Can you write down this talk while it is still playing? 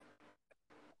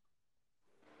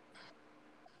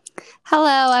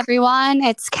Hello, everyone.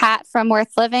 It's Kat from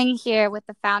Worth Living here with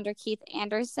the founder, Keith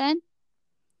Anderson.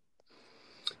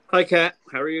 Hi, Kat.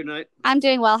 How are you tonight? I'm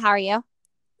doing well. How are you?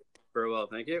 Very well,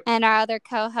 thank you. And our other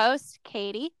co host,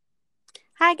 Katie.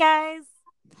 Hi, guys.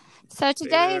 So Hey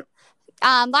today,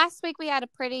 there. last week we had a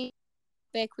pretty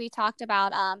big, we talked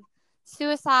about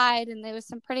suicide and there was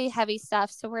some pretty heavy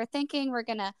stuff. So we're thinking we're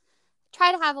going to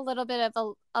try to have a little bit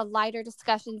of a lighter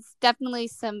discussions. Definitely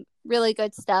some really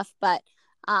good stuff, but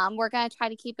we're going to try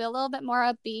to keep it a little bit more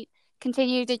upbeat,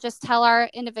 continue to just tell our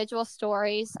individual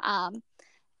stories.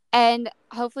 And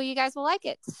hopefully you guys will like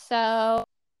it. So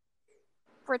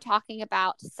we're talking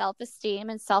about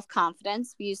self-esteem and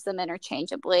self-confidence. We use them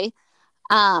interchangeably.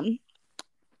 Um,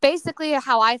 Basically,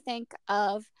 how I think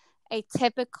of a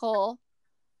typical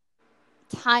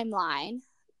timeline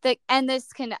and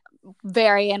this can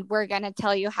vary, and we're going to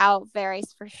tell you how it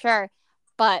varies for sure.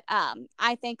 But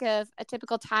I think of a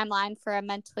typical timeline for a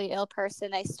mentally ill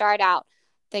person. They start out,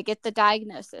 they get the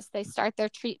diagnosis, they start their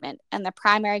treatment, and the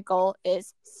primary goal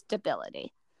is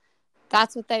stability.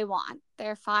 That's what they want.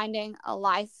 They're finding a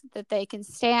life that they can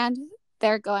stand.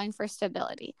 They're going for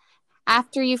stability.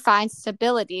 After you find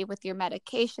stability with your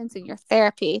medications and your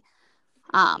therapy,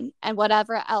 and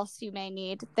whatever else you may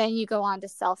need, then you go on to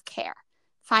self-care,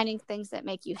 finding things that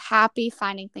make you happy,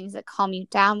 finding things that calm you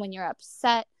down when you're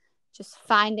upset, just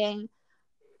finding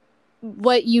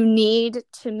what you need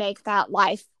to make that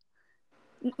life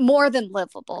more than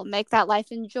livable, make that life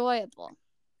enjoyable.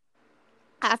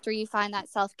 After you find that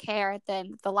self-care,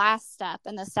 then the last step,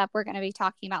 and the step we're going to be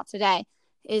talking about today,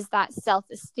 is that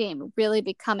self-esteem, really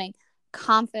becoming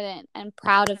confident and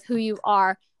proud of who you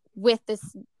are with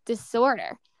this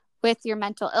disorder, with your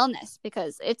mental illness,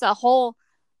 because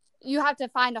you have to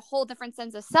find a whole different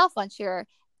sense of self once you're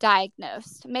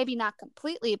diagnosed. Maybe not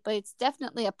completely, but it's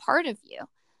definitely a part of you.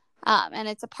 And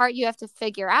it's a part you have to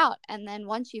figure out. And then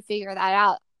once you figure that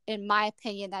out, in my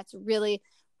opinion, that's really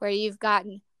where you've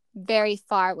gotten very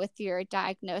far with your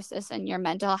diagnosis and your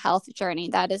mental health journey.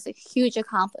 That is a huge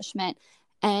accomplishment.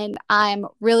 And I'm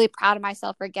really proud of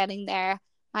myself for getting there.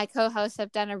 My co-hosts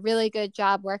have done a really good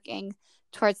job working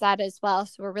towards that as well.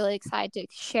 So we're really excited to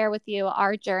share with you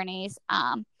our journeys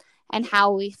and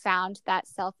how we found that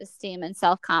self-esteem and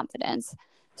self-confidence.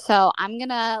 So I'm going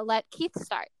to let Keith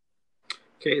start.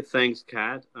 Okay, thanks,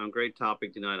 Kat. Great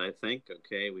topic tonight, I think.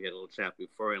 Okay, we had a little chat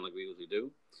beforehand like we usually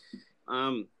do.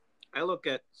 I look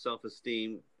at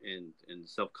self-esteem and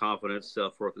self-confidence,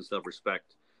 self-worth, and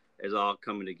self-respect as all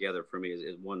coming together for me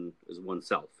as one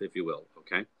self, if you will.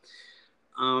 Okay.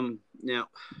 Now,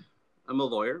 I'm a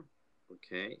lawyer.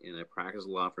 Okay, and I practiced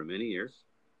law for many years,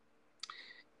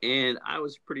 and I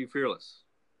was pretty fearless.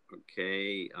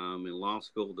 Okay, in law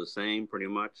school, the same, pretty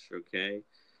much. Okay,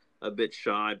 a bit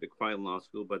shy, a bit quiet in law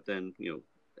school, but then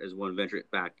as one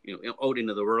ventured back, out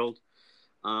into the world,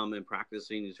 and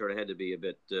practicing, you sort of had to be a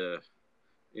bit,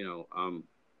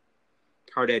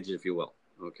 hard edged, if you will.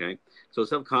 Okay, so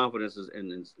self confidence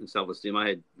and self esteem, I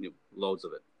had loads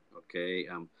of it. Okay,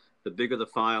 the bigger the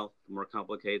file, the more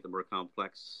complicated, the more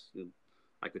complex.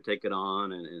 I could take it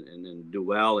on and do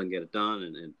well and get it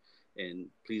done and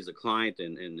please the client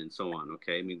and so on.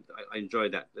 Okay, I mean I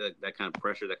enjoyed that kind of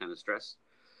pressure, that kind of stress.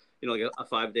 Like a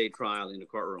 5 day trial in the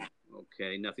courtroom.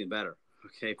 Okay, nothing better.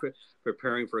 Okay,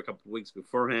 preparing for a couple of weeks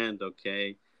beforehand.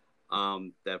 Okay,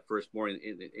 that first morning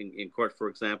in court, for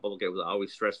example. Okay, it was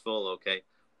always stressful. Okay,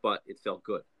 but it felt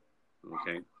good.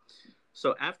 Okay,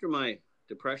 so after my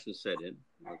depression set in,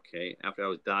 okay, after I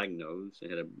was diagnosed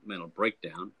and had a mental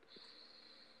breakdown,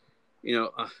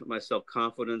 my self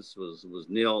confidence was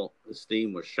nil,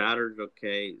 esteem was shattered.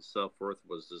 Okay, self worth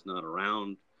was just not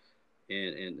around,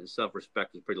 and self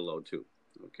respect was pretty low too.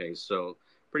 Okay, so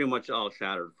pretty much all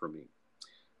shattered for me.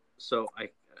 So I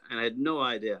had no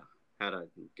idea how to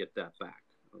get that back.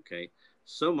 Okay,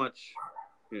 so much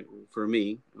for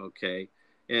me. Okay,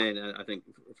 and I think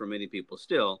for many people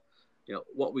still,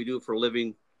 what we do for a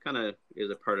living kind of is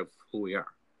a part of who we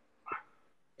are.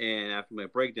 And after my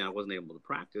breakdown, I wasn't able to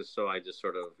practice, so I just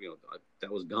sort of,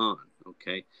 that was gone.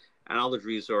 Okay, and all those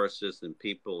resources and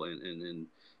people and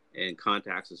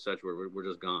contacts and such were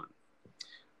just gone.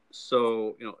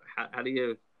 So, how do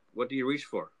you, what do you reach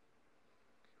for?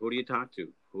 Who do you talk to?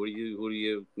 What do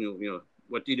you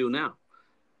do now?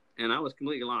 And I was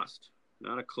completely lost,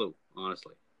 not a clue,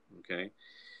 honestly. Okay,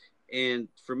 and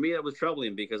for me, that was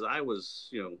troubling because I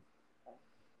was,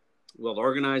 well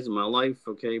organized in my life.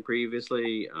 Okay,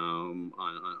 previously, on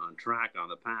track, on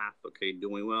the path. Okay,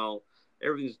 doing well.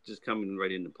 Everything's just coming right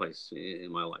into place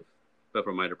in my life, but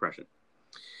for my depression.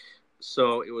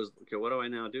 So it was okay. What do I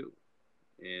now do?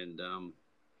 And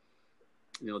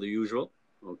the usual.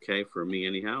 okay, for me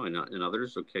anyhow, and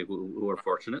others, okay, who are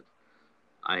fortunate.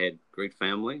 I had great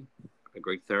family, a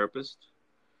great therapist,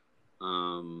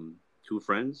 two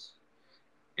friends,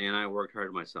 and I worked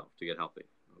hard myself to get healthy.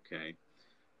 Okay,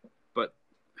 but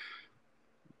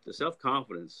the self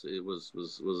confidence, it was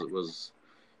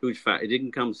huge. It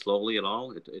didn't come slowly at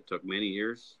all. It took many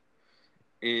years,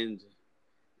 and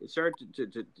it started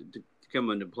to come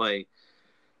into play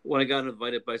when I got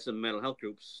invited by some mental health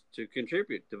groups to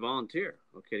contribute, to volunteer,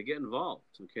 okay, to get involved,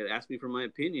 okay, to ask me for my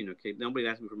opinion, okay. Nobody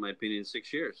asked me for my opinion in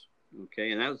 6 years,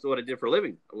 okay, and that's what I did for a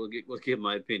living. I will give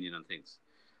my opinion on things.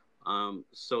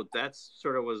 So that's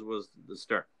sort of was the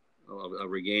start of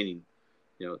regaining,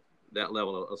 that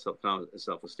level of self-confidence and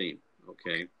self-esteem,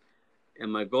 okay.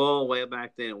 And my goal way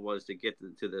back then was to get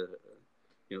to the,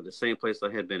 the same place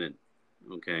I had been in,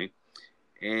 okay.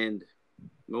 And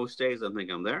most days I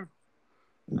think I'm there.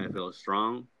 I feel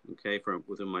strong, okay, from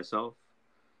within myself.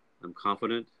 I'm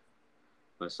confident.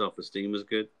 My self-esteem is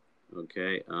good,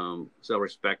 okay.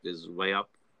 Self-respect is way up,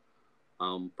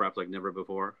 perhaps like never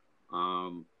before.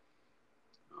 And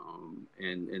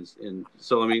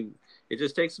so, I mean, it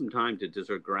just takes some time to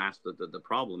sort of grasp the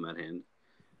problem at hand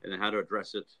and then how to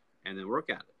address it and then work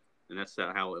at it. And that's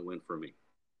how it went for me.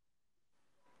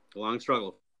 A long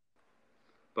struggle,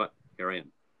 but here I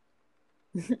am.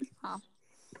 Wow.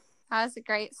 That was a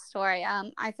great story.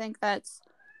 I think that's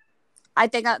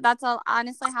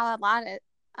honestly how a lot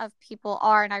of people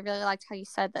are, and I really liked how you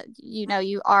said that.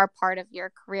 You are part of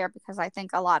your career, because I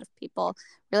think a lot of people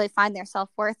really find their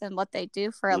self-worth in what they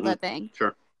do for a living.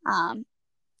 Sure.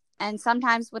 And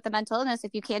sometimes with the mental illness,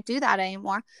 if you can't do that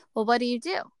anymore, well, what do you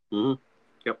do?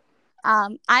 Yep.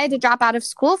 I had to drop out of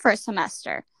school for a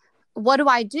semester. What do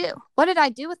I do? What did I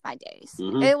do with my days?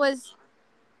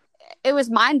 It was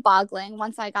mind-boggling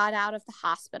once I got out of the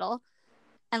hospital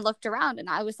and looked around, and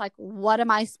I was like, what am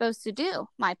I supposed to do?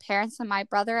 My parents and my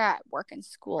brother are at work and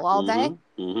school all day.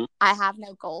 I have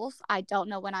no goals. I don't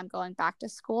know when I'm going back to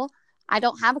school. I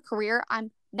don't have a career.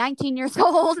 I'm 19 years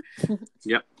old.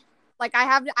 Yep. Like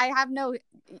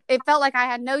it felt like I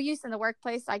had no use in the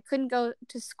workplace. I couldn't go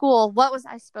to school. What was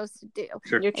I supposed to do?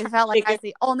 Sure. It felt like I was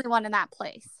the only one in that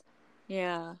place.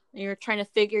 Yeah. You're trying to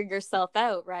figure yourself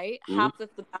out, right? Half of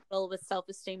the battle with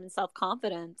self-esteem and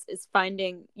self-confidence is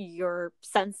finding your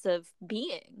sense of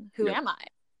being. Who am I?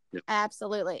 Yep.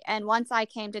 Absolutely. And once I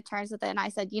came to terms with it and I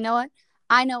said, you know what?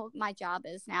 I know what my job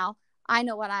is now. I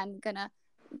know what I'm going to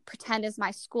pretend is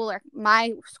my schoolwork.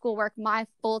 My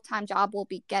full-time job will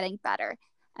be getting better.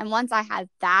 And once I had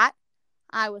that,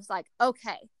 I was like,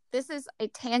 okay, this is a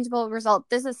tangible result.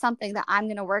 This is something that I'm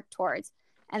going to work towards.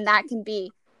 And that can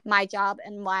be my job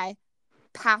and my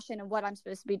passion and what I'm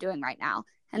supposed to be doing right now.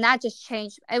 And that just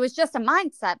changed. It was just a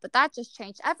mindset, but that just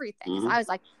changed everything. So I was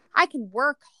like, I can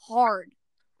work hard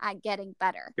at getting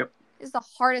better. Yep. It's the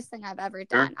hardest thing I've ever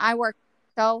done. Sure. I worked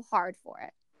so hard for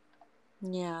it.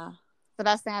 Yeah. It's the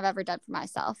best thing I've ever done for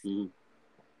myself.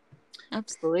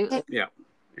 Absolutely. Yeah.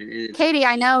 Katie,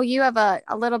 I know you have a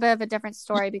little bit of a different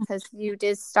story because you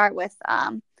did start with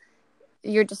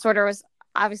your disorder was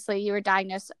obviously you were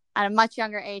diagnosed at a much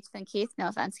younger age than Keith. No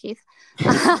offense, Keith.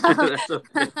 To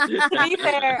be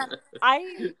fair,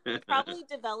 I probably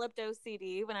developed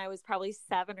OCD when I was probably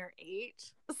 7 or 8.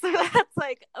 So that's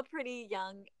like a pretty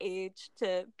young age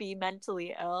to be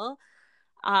mentally ill.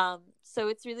 So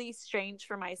it's really strange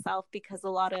for myself because a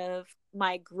lot of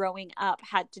my growing up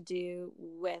had to do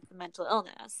with mental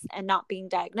illness and not being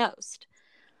diagnosed.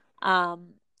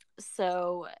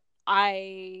 So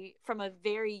I, from a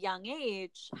very young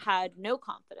age, had no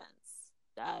confidence,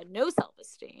 no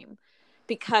self-esteem,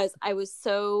 because I was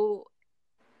so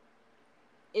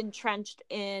entrenched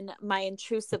in my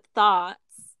intrusive thoughts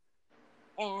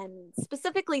and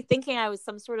specifically thinking I was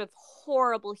some sort of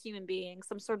horrible human being,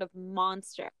 some sort of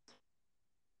monster.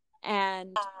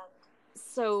 And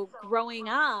so growing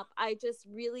up, I just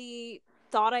really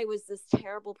thought I was this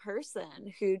terrible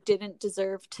person who didn't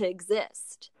deserve to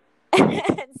exist.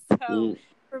 And so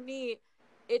for me,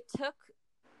 it took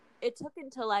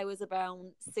until I was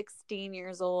around 16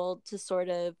 years old to sort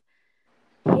of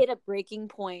hit a breaking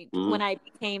point when I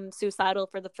became suicidal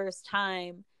for the first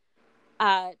time,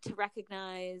 to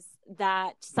recognize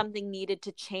that something needed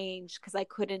to change because I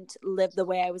couldn't live the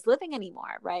way I was living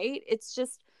anymore, right? It's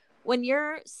just when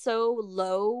you're so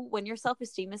low, when your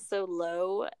self-esteem is so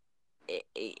low,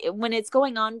 when it's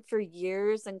going on for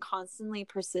years and constantly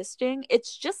persisting,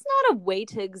 it's just not a way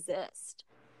to exist.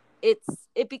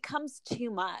 It becomes too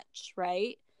much,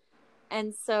 right?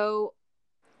 And so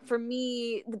for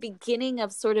me, the beginning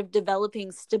of sort of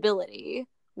developing stability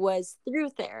was through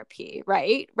therapy,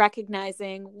 right?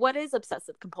 Recognizing what is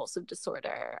obsessive compulsive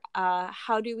disorder,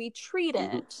 how do we treat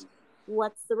it,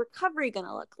 what's the recovery going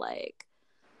to look like,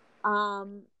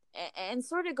 and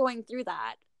sort of going through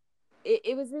that.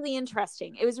 It was really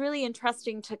interesting. It was really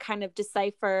interesting to kind of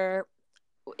decipher,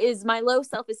 is my low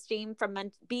self-esteem from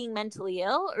being mentally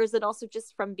ill, or is it also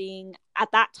just from being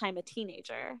at that time a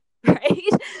teenager, right?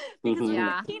 Because when you're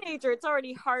a teenager, it's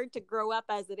already hard to grow up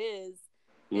as it is.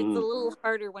 It's a little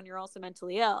harder when you're also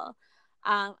mentally ill.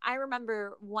 I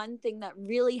remember one thing that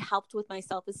really helped with my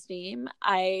self-esteem.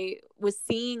 I was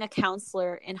seeing a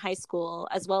counselor in high school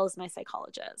as well as my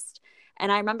psychologist.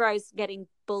 And I remember I was getting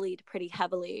bullied pretty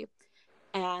heavily.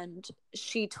 And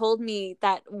she told me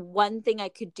that one thing I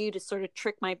could do to sort of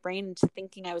trick my brain into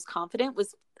thinking I was confident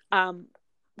was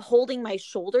holding my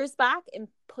shoulders back and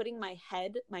putting my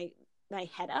head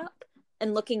up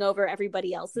and looking over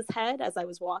everybody else's head as I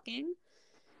was walking,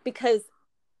 because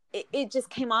it just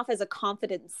came off as a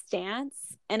confident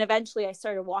stance. And eventually I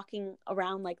started walking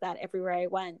around like that everywhere I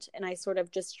went. And I sort of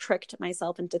just tricked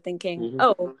myself into thinking,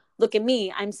 oh, look at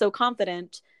me, I'm so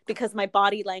confident, because my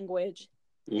body language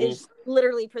is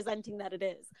literally presenting that it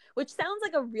is, which sounds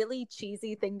like a really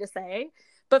cheesy thing to say,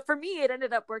 but for me it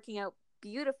ended up working out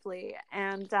beautifully.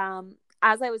 And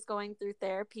as I was going through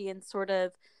therapy and sort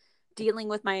of dealing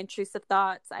with my intrusive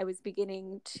thoughts, I was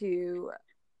beginning to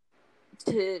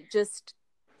just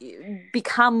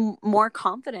become more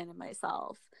confident in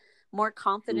myself, more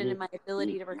confident in my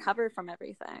ability to recover from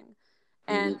everything.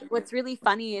 And what's really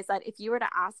funny is that if you were to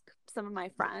ask some of my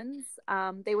friends,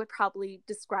 they would probably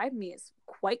describe me as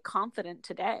quite confident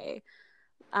today.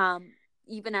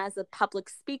 Even as a public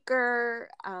speaker,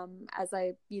 as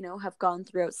I, have gone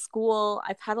throughout school,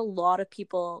 I've had a lot of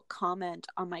people comment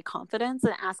on my confidence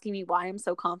and asking me why I'm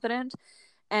so confident.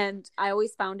 And I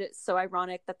always found it so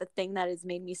ironic that the thing that has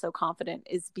made me so confident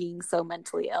is being so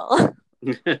mentally ill.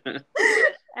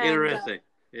 Interesting.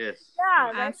 Yes. Yeah,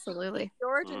 right? Absolutely. The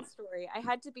origin story. I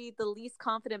had to be the least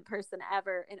confident person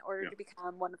ever in order to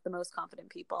become one of the most confident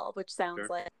people, which sounds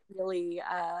like really,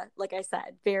 like I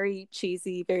said, very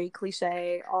cheesy, very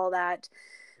cliche, all that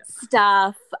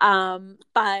stuff.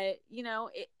 But,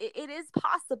 it is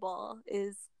possible,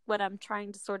 is what I'm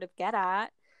trying to sort of get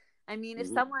at. I mean, if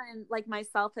someone like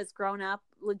myself has grown up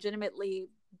legitimately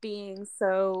being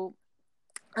so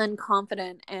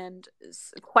unconfident and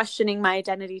questioning my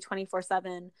identity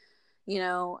 24/7,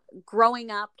 growing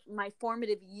up my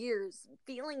formative years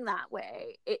feeling that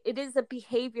way, it is a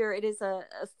behavior, it is a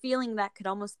feeling that could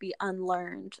almost be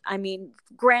unlearned. I mean,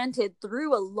 granted,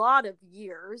 through a lot of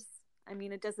years. I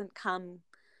mean, it doesn't come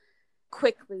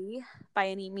quickly by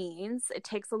any means. It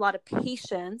takes a lot of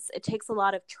patience. It takes a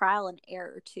lot of trial and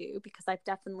error too, because I've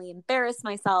definitely embarrassed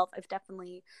myself. I've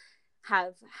definitely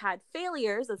have had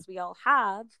failures, as we all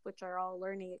have, which are all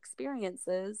learning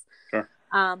experiences. Sure.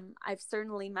 I've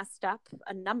certainly messed up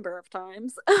a number of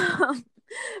times,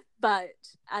 but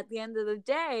at the end of the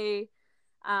day,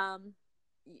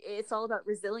 it's all about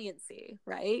resiliency,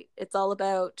 right? It's all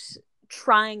about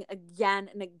trying again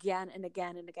and again and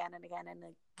again and again and again and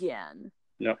again.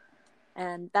 Yep.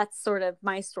 And that's sort of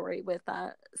my story with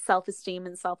self-esteem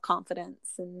and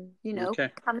self-confidence, and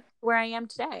coming to where I am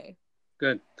today.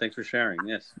 Good. Thanks for sharing.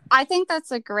 Yes. I think that's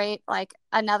a great,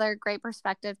 another great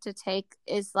perspective to take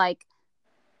is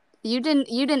you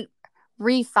didn't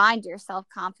re-find your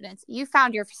self-confidence. You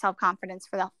found your self-confidence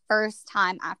for the first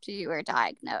time after you were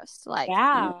diagnosed.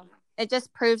 It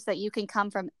just proves that you can come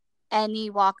from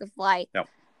any walk of life. Yep.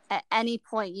 At any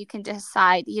point you can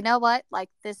decide, you know what,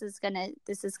 this is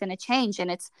gonna change.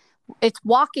 And it's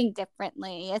walking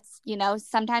differently. It's,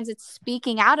 sometimes it's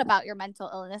speaking out about your mental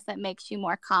illness that makes you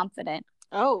more confident.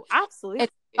 Oh, absolutely.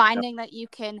 It's finding that you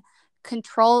can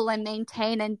control and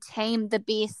maintain and tame the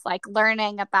beast,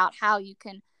 learning about how you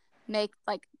can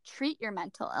treat your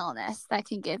mental illness that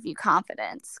can give you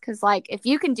confidence. Because if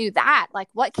you can do that,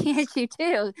 what can't you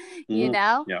do?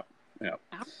 Yeah.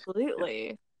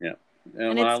 Absolutely. Yeah.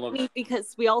 And it's funny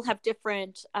because we all have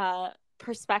different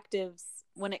perspectives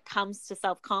when it comes to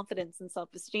self-confidence and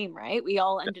self-esteem, right? We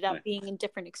all ended up being in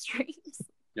different extremes.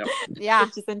 Yep. Yeah.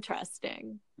 Which is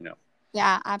interesting.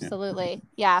 Yeah, absolutely.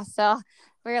 Yeah. So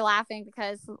we were laughing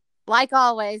because, like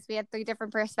always, we had 3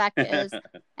 different perspectives,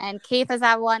 and Keith is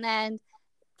at one end,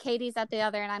 Katie's at the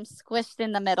other, and I'm squished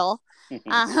in the middle.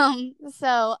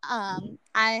 So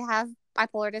I have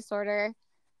bipolar disorder,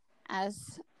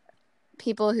 as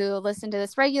people who listen to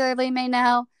this regularly may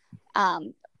know.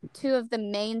 2 of the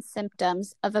main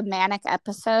symptoms of a manic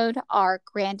episode are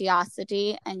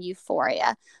grandiosity and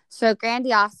euphoria. So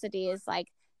grandiosity is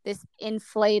this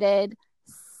inflated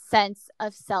sense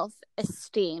of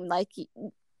self-esteem.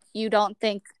 you don't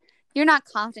think, you're not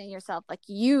confident in yourself. Like,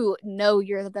 you know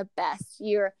you're the best.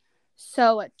 You're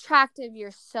so attractive.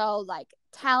 You're so like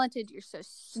talented. You're so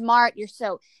smart. You're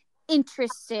so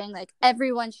interesting. Like,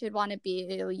 everyone should want to be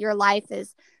you. Your life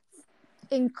is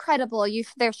incredible.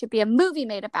 There should be a movie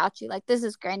made about you. Like, this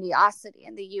is grandiosity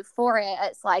and the euphoria.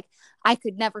 It's like, I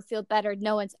could never feel better.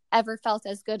 No one's ever felt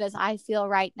as good as I feel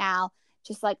right now.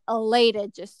 Just like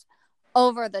elated, just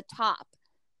over the top.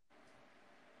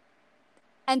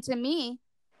 And to me,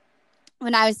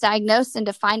 when I was diagnosed and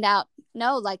to find out,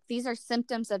 no, like, these are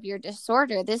symptoms of your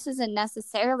disorder. This isn't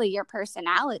necessarily your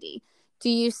personality. Do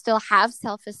you still have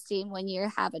self-esteem when you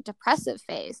have a depressive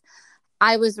phase?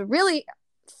 I was really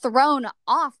thrown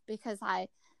off because I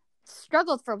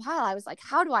struggled for a while. I was like,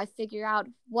 how do I figure out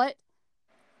what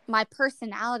my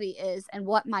personality is and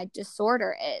what my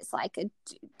disorder is? Like,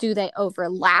 do they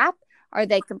overlap? Are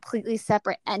they completely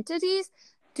separate entities?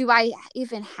 Do I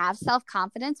even have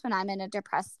self-confidence when I'm in a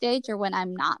depressed stage or when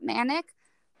I'm not manic?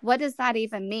 What does that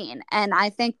even mean? And I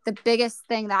think the biggest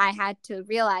thing that I had to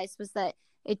realize was that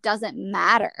it doesn't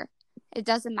matter. It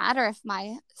doesn't matter if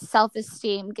my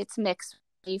self-esteem gets mixed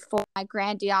for my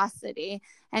grandiosity,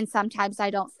 and sometimes I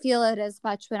don't feel it as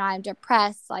much when I'm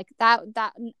depressed. Like, that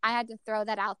I had to throw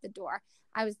that out the door.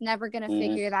 I was never going to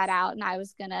figure that out, and I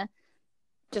was going to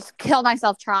just kill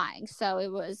myself trying. So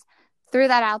it was, threw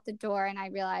that out the door, and I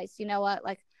realized, you know what,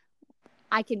 like,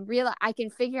 I can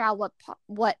figure out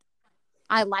what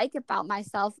I like about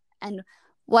myself and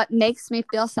what makes me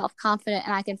feel self-confident,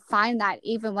 and I can find that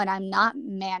even when I'm not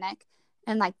manic.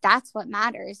 And like, that's what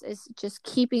matters, is just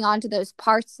keeping on to those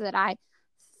parts that I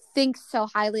think so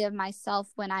highly of myself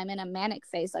when I'm in a manic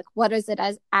phase. Like, what is it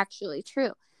as actually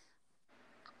true?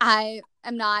 I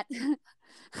am not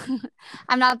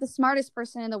I'm not the smartest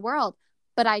person in the world,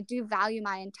 but I do value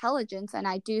my intelligence, and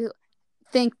I do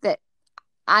think that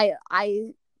I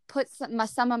put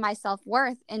some of my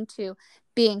self-worth into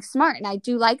being smart, and I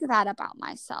do like that about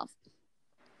myself.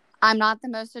 I'm not the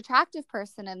most attractive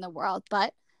person in the world,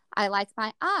 but I like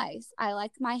my eyes. I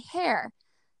like my hair.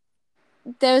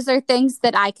 Those are things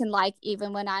that I can like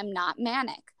even when I'm not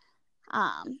manic.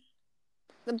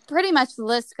 Pretty much the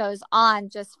list goes on,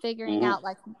 just figuring out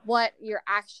like what you're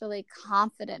actually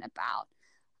confident about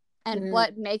and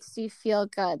what makes you feel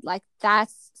good. Like,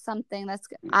 that's something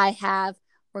I have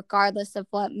regardless of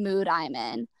what mood I'm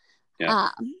in.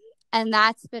 Yeah. And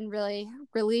that's been really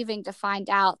relieving to find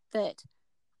out that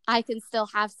I can still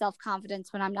have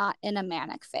self-confidence when I'm not in a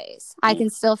manic phase. I can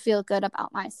still feel good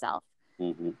about myself.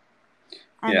 And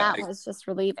that was just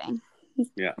relieving.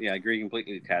 Yeah, I agree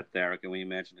completely with Kat there. Okay, when you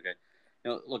mentioned,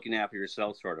 looking after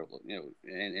yourself, sort of,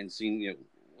 and seeing,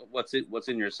 what's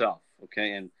in yourself.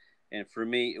 Okay, and for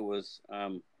me, it was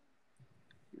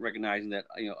recognizing that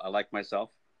I like myself.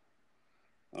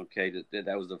 Okay,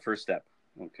 that was the first step.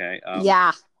 Okay.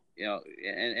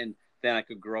 And then I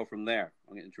could grow from there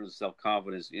in terms of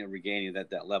self-confidence, regaining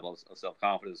that level of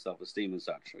self-confidence, self-esteem and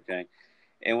such. Okay.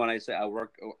 And when I say I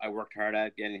worked hard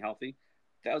at getting healthy,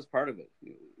 that was part of it.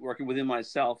 Working within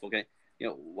myself. Okay.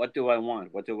 What do I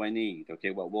want? What do I need?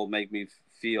 Okay. What will make me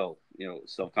feel,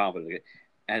 self-confident? Okay.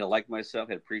 I had to like myself,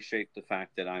 I had to appreciate the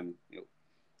fact that I'm,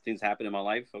 things happen in my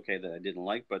life. Okay. That I didn't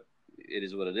like, but it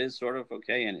is what it is, sort of.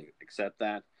 Okay. And accept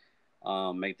that.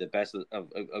 Make the best of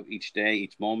each day,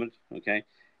 each moment. Okay.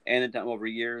 And then over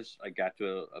years, I got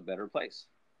to a better place.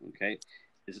 Okay.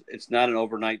 It's not an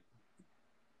overnight,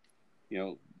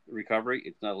 recovery.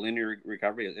 It's not a linear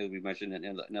recovery, as we mentioned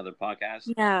in another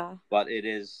podcast. Yeah. But it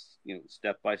is,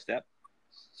 step by step.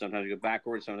 Sometimes you go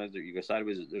backwards. Sometimes you go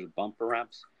sideways. There's a bump,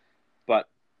 perhaps. But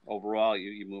overall,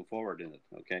 you move forward in it.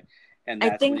 Okay. And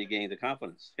that's when you gain the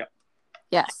confidence. Yep.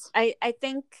 Yes. I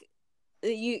think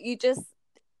you just,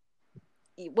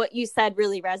 what you said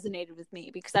really resonated with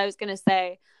me, because I was going to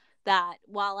say that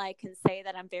while I can say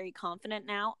that I'm very confident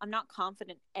now, I'm not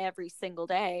confident every single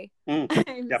day. I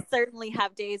certainly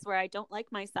have days where I don't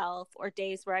like myself, or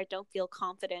days where I don't feel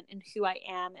confident in who I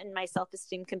am, and my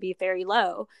self-esteem can be very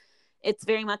low. It's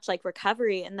very much like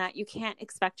recovery, in that you can't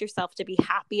expect yourself to be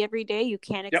happy every day. You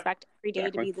can't expect every day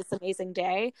to be this amazing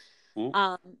day.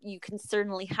 You can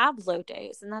certainly have low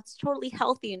days, and that's totally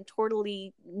healthy and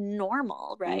totally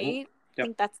normal, right? I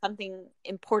think that's something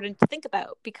important to think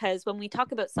about, because when we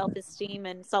talk about self-esteem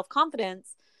and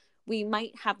self-confidence, we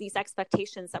might have these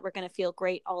expectations that we're going to feel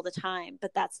great all the time,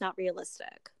 but that's not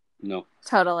realistic. No.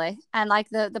 Totally. And like,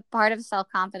 the part of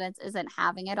self-confidence isn't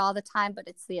having it all the time, but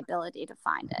it's the ability to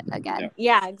find it again.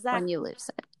 Yeah, exactly. When you lose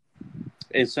it.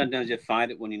 And sometimes you find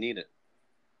it when you need it.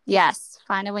 Yes.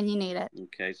 Find it when you need it.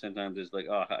 Okay. Sometimes it's like,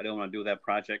 oh, I don't want to do that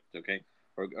project. Okay.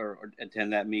 Or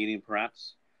attend that meeting,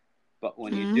 perhaps. But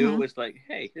when you do, it's like,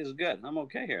 hey, this is good. I'm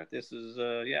okay here. This is,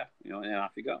 yeah, and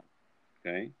off you go.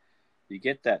 Okay. You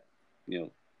get that,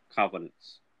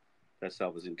 confidence, that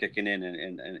self is kicking in,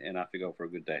 and off you go for a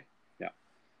good day. Yeah.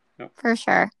 Yep. For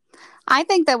sure. I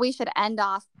think that we should end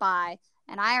off by,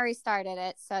 and I already started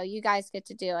it, so you guys get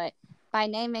to do it, by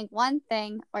naming one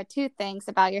thing or two things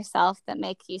about yourself that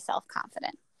make you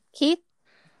self-confident. Keith?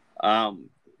 On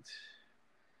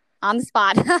the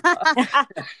spot. I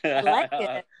like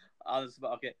it. On the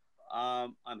spot. Okay.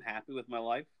 I'm happy with my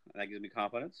life. That gives me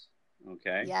confidence.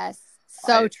 Okay. Yes.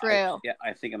 So true.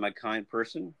 I think I'm a kind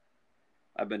person.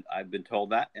 I've been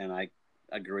told that, and I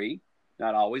agree.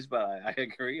 Not always, but I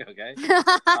agree. Okay.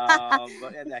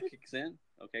 But yeah, that kicks in.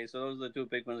 Okay. So those are the two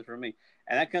big ones for me,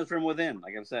 and that comes from within,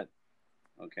 like I've said.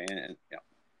 Okay. And yeah.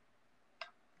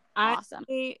 Awesome.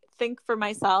 I think for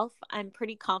myself, I'm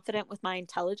pretty confident with my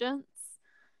intelligence.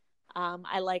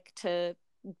 I like to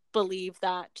believe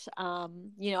that,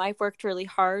 I've worked really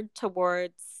hard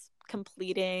towards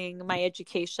completing my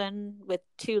education with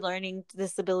 2 learning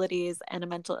disabilities and a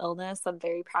mental illness. I'm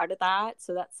very proud of that.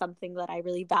 So that's something that I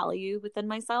really value within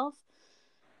myself.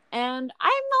 And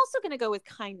I'm also going to go with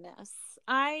kindness.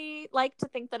 I like to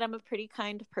think that I'm a pretty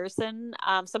kind person.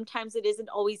 Sometimes it isn't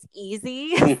always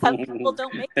easy. Some people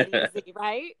don't make it easy,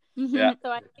 right? Yeah. So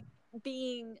I think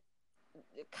being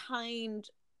kind,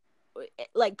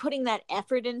 like putting that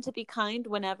effort in to be kind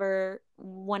whenever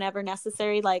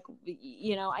necessary, like,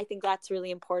 I think that's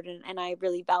really important, and I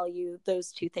really value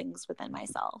those 2 things within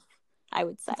myself, I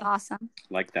would say. That's awesome.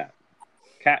 Like that.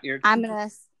 Kat, you're I'm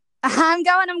going.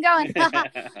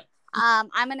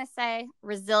 I'm going to say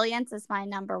resilience is my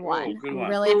number one. Good I'm one.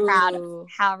 really proud of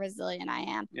how resilient I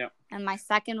am. Yep. And my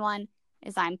second one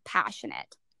is I'm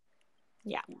passionate.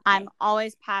 Yeah. I'm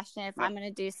always passionate. If I'm going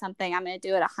to do something, I'm going to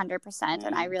do it 100%.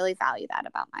 And I really value that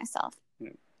about myself.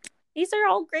 These are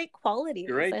all great qualities.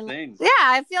 Great things. Yeah,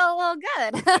 I feel a little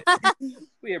good.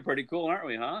 We are pretty cool, aren't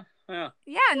we, huh?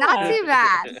 Yeah, not too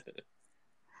bad.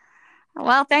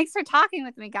 Well, thanks for talking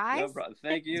with me, guys. No problem.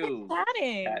 Thank you. Kat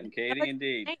and Katie,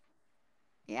 indeed.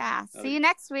 Yeah. See you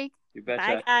next week. You betcha.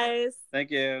 Bye, guys. Thank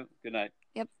you. Good night.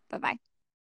 Yep. Bye-bye.